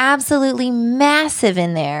 It is absolutely massive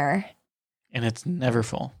in there. And it's never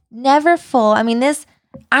full. Never full. I mean,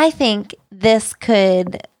 I think this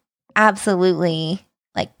could absolutely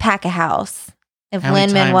like pack a house if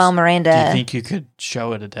Lin-Manuel Miranda. Do you think you could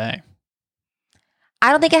show it a day?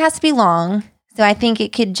 I don't think it has to be long. So I think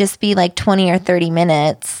it could just be like 20 or 30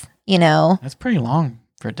 minutes, That's pretty long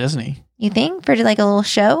for Disney. You think? For like a little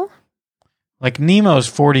show? Like Nemo's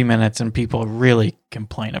 40 minutes and people really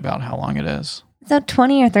complain about how long it is. So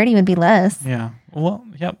 20 or 30 would be less. Yeah. Well,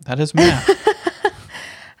 yep, that is math.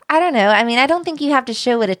 I don't know. I mean, I don't think you have to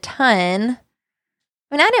show it a ton.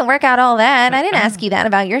 I mean, I didn't work out all that. I didn't ask you that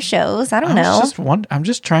about your shows. I don't know. I'm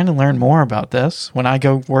just trying to learn more about this. When I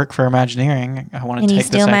go work for Imagineering, I want to take this.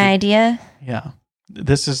 And you steal my idea? Yeah.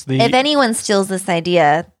 This is the... If anyone steals this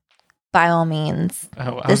idea, by all means,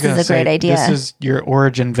 this is a great idea. This is your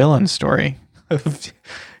origin villain story.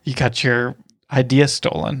 You got your idea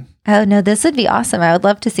stolen. Oh, no, this would be awesome. I would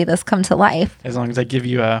love to see this come to life. As long as I give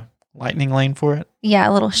you a lightning lane for it. Yeah,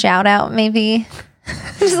 a little shout out maybe.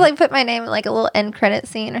 Just like put my name in like a little end credit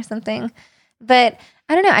scene or something. But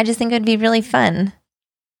I don't know. I just think it would be really fun.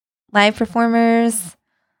 Live performers,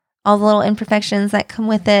 all the little imperfections that come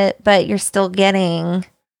with it, but you're still getting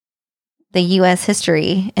the U.S.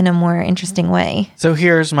 history in a more interesting way. So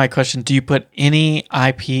here's my question. Do you put any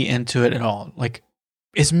IP into it at all? Like,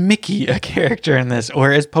 is Mickey a character in this?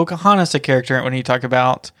 Or is Pocahontas a character when you talk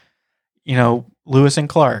about, Lewis and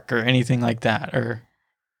Clark or anything like that? Or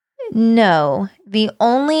no. The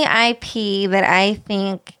only IP that I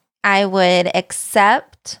think I would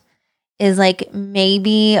accept is like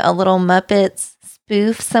maybe a little Muppets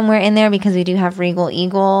spoof somewhere in there, because we do have Regal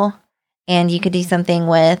Eagle. And you could do something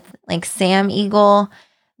with like Sam Eagle.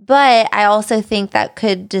 But I also think that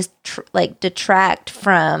could just detract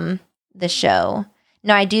from the show.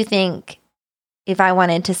 No, I do think if I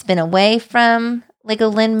wanted to spin away from like a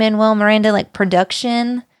Lin-Manuel Miranda like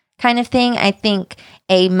production kind of thing, I think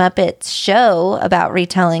a Muppets show about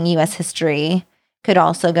retelling U.S. history could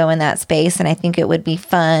also go in that space. And I think it would be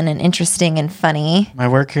fun and interesting and funny. My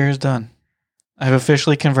work here is done. I've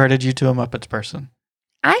officially converted you to a Muppets person.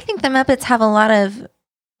 I think the Muppets have a lot of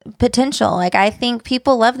potential. Like, I think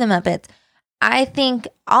people love the Muppets. I think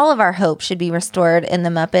all of our hope should be restored in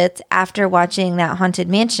the Muppets after watching that Haunted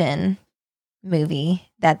Mansion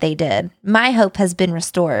movie that they did. My hope has been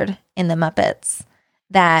restored in the Muppets,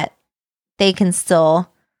 that they can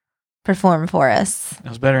still perform for us. It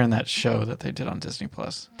was better in that show that they did on Disney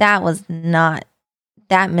Plus. That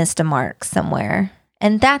missed a mark somewhere.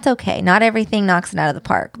 And that's okay. Not everything knocks it out of the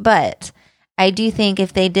park, but I do think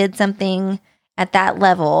if they did something at that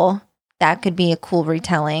level, that could be a cool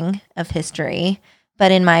retelling of history.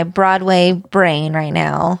 But in my Broadway brain right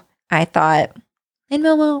now, I thought,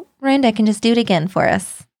 Lin-Manuel Miranda can just do it again for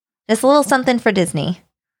us. Just a little something for Disney.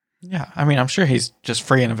 Yeah, I mean, I'm sure he's just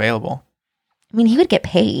free and available. I mean, he would get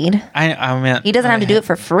paid. I mean, he doesn't have to do it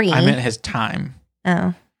for free. I meant his time.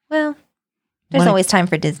 Oh, well, there's always time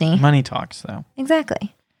for Disney. Money talks, though.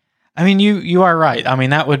 Exactly. I mean, you are right. I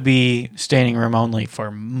mean, that would be standing room only for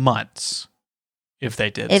months if they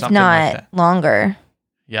did something like that. If not longer.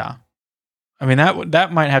 Yeah. I mean,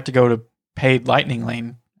 that might have to go to paid lightning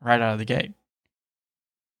lane right out of the gate.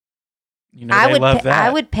 They love that. I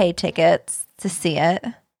would pay tickets to see it.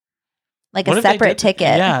 Like a separate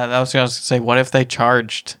ticket. Yeah, I was going to say, what if they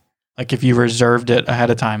charged, like if you reserved it ahead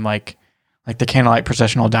of time, like the Candlelight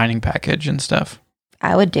Processional dining package and stuff?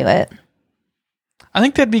 I would do it. I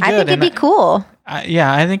think that'd be good. I think it'd be cool.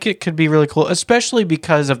 I think it could be really cool, especially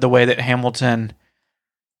because of the way that Hamilton,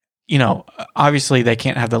 obviously they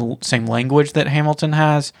can't have the same language that Hamilton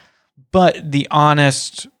has, but the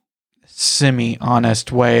honest,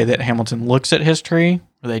 semi-honest way that Hamilton looks at history,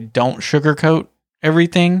 where they don't sugarcoat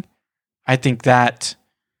everything, I think that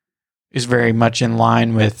is very much in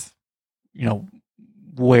line with,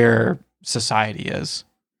 where society is.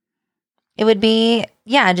 It would be,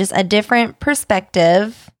 just a different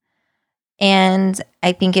perspective. And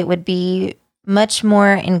I think it would be much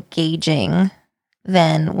more engaging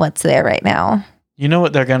than what's there right now. You know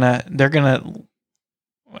what they're going to,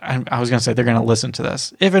 I was going to say they're going to listen to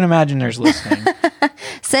this. If an Imagineer's listening.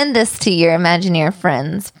 Send this to your Imagineer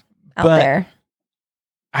friends out there.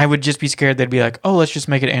 I would just be scared they'd be like, oh, let's just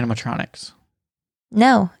make it animatronics.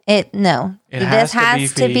 No. This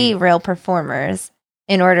has to be real performers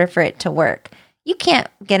in order for it to work. You can't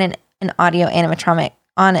get an audio animatronic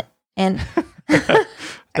on it and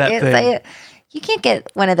you can't get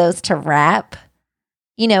one of those to rap,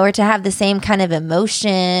 or to have the same kind of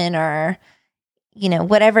emotion or,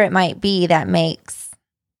 whatever it might be that makes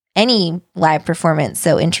any live performance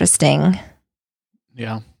so interesting.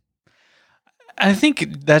 Yeah. I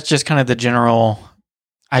think that's just kind of the general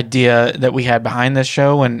idea that we had behind this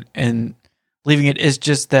show and leaving it is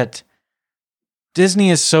just that Disney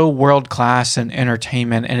is so world-class in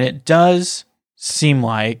entertainment, and it does seem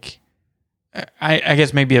like, I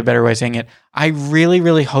guess maybe a better way of saying it, I really,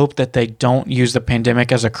 really hope that they don't use the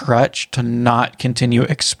pandemic as a crutch to not continue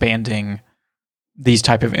expanding these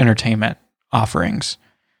type of entertainment offerings,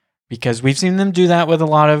 because we've seen them do that with a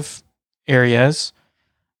lot of areas.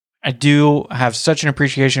 I do have such an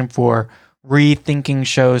appreciation for rethinking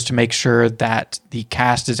shows to make sure that the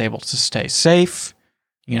cast is able to stay safe.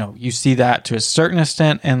 You see that to a certain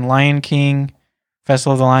extent in Lion King,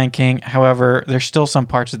 Festival of the Lion King. However, there's still some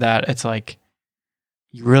parts of that. It's like,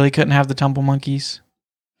 you really couldn't have the Tumble Monkeys?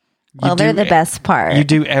 Well, they're the best part. You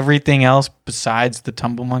do everything else besides the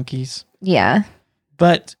Tumble Monkeys. Yeah.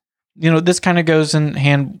 But, this kind of goes in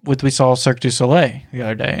hand with, we saw Cirque du Soleil the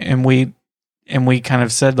other day. And we kind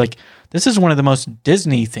of said, like, this is one of the most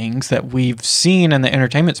Disney things that we've seen in the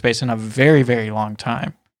entertainment space in a very, very long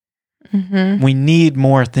time. Mm-hmm. We need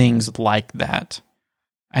more things like that.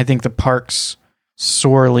 I think the parks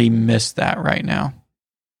sorely miss that right now.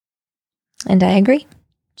 And I agree.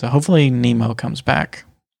 So hopefully Nemo comes back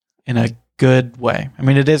in a good way. I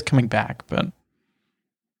mean, it is coming back, but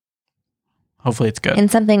hopefully it's good.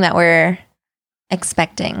 And something that we're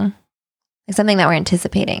expecting. Like something that we're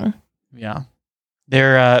anticipating. Yeah.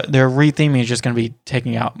 Their retheming is just going to be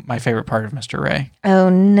taking out my favorite part of Mr. Ray. Oh,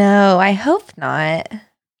 no. I hope not.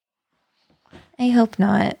 I hope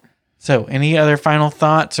not. So, any other final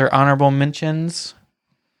thoughts or honorable mentions?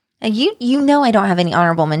 You know I don't have any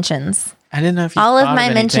honorable mentions. I didn't know if you all of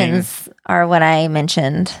my mentions are what I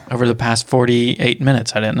mentioned. Over the past 48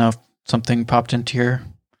 minutes, I didn't know if something popped into your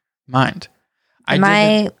mind.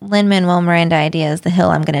 My Lin-Manuel Miranda idea is the hill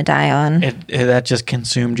I'm going to die on. That just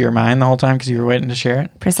consumed your mind the whole time because you were waiting to share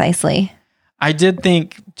it? Precisely. I did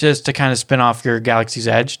think, just to kind of spin off your Galaxy's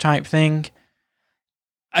Edge type thing,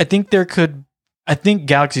 I think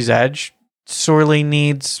Galaxy's Edge sorely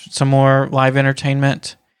needs some more live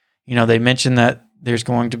entertainment. They mentioned that there's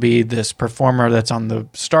going to be this performer that's on the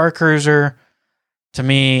Star Cruiser. To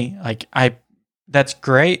me, that's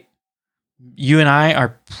great. You and I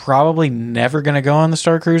are probably never going to go on the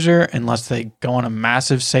Star Cruiser unless they go on a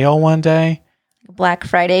massive sale one day. Black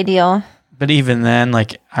Friday deal. But even then,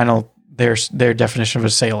 I know their definition of a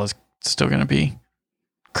sale is still going to be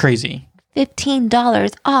crazy.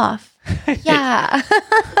 $15 off. Yeah.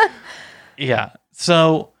 Yeah.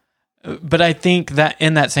 So, but I think that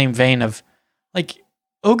in that same vein of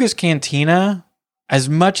Oga's Cantina, as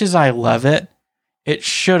much as I love it, it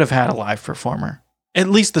should have had a live performer. At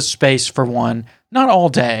least the space for one, not all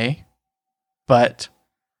day, but,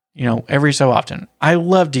 every so often. I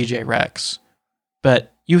love DJ Rex,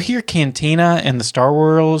 but you hear Cantina in the Star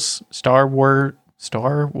Wars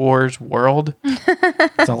world.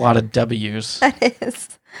 It's a lot of W's. That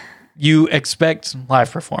is. You expect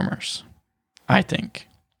live performers, I think.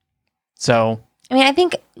 So. I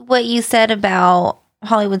think what you said about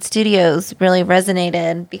Hollywood Studios really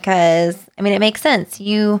resonated because, it makes sense.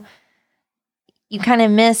 You kind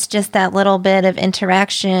of miss just that little bit of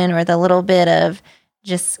interaction or the little bit of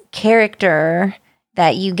just character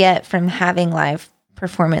that you get from having live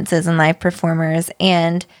performances and live performers.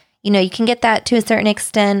 And, you can get that to a certain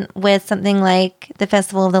extent with something like the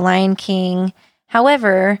Festival of the Lion King.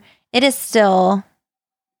 However, it is still,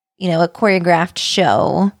 a choreographed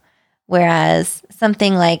show, whereas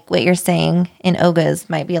something like what you're saying in Oga's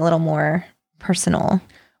might be a little more personal.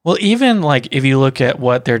 Well, even if you look at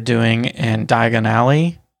what they're doing in Diagon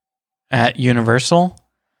Alley, at Universal,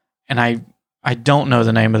 and I don't know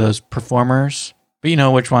the name of those performers, but you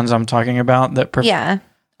know which ones I'm talking about. Yeah,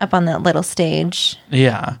 up on that little stage.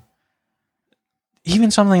 Yeah.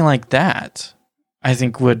 Even something like that, I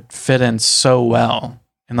think would fit in so well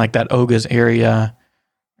in like that Oga's area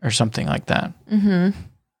or something like that. Mm-hmm.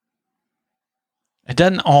 It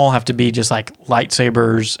doesn't all have to be just like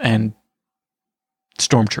lightsabers and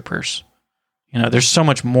stormtroopers. You know, there's so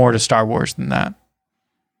much more to Star Wars than that.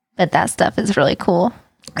 But that stuff is really cool.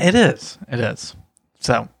 It is. It is.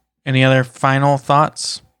 So, any other final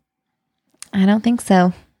thoughts? I don't think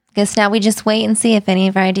so. Guess now we just wait and see if any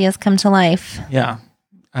of our ideas come to life. Yeah.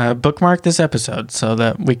 Bookmark this episode so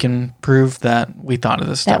that we can prove that we thought of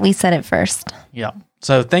this stuff. That we said it first. Yeah.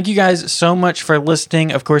 So thank you guys so much for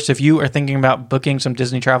listening. Of course, if you are thinking about booking some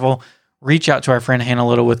Disney travel, reach out to our friend Hannah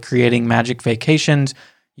Little with Creating Magic Vacations.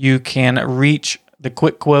 You can reach the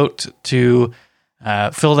quick quote to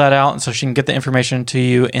fill that out, and so she can get the information to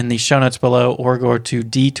you in the show notes below, or go to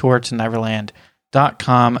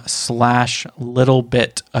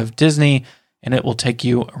detourtoneverland.com/littlebitofdisney, and it will take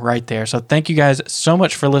you right there. So thank you guys so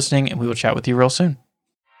much for listening, and we will chat with you real soon.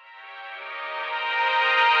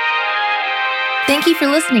 Thank you for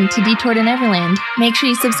listening to Detour to Neverland. Make sure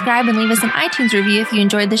you subscribe and leave us an iTunes review if you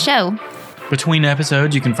enjoyed the show. Between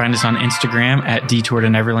episodes, you can find us on Instagram at Detour to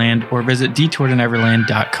Neverland, or visit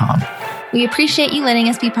detourtoneverland.com. We appreciate you letting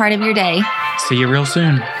us be part of your day. See you real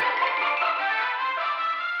soon.